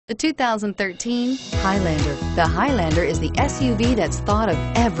The 2013 Highlander. The Highlander is the SUV that's thought of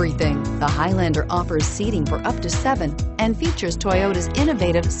everything. The Highlander offers seating for up to 7 and features Toyota's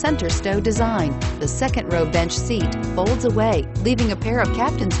innovative center stow design. The second row bench seat folds away, leaving a pair of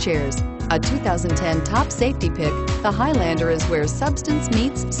captain's chairs. A 2010 top safety pick, the Highlander is where substance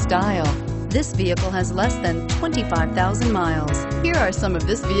meets style. This vehicle has less than 25,000 miles. Here are some of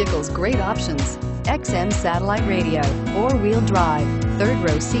this vehicle's great options: XM satellite radio, 4-wheel drive, 3rd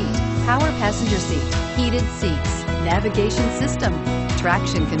row seat, power passenger seat, heated seats, navigation system,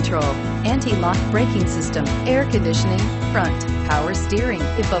 traction control, anti-lock braking system, air conditioning, front, power steering.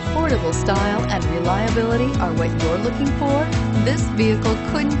 If affordable style and reliability are what you're looking for, this vehicle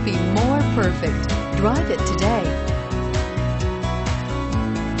couldn't be more perfect. Drive it today.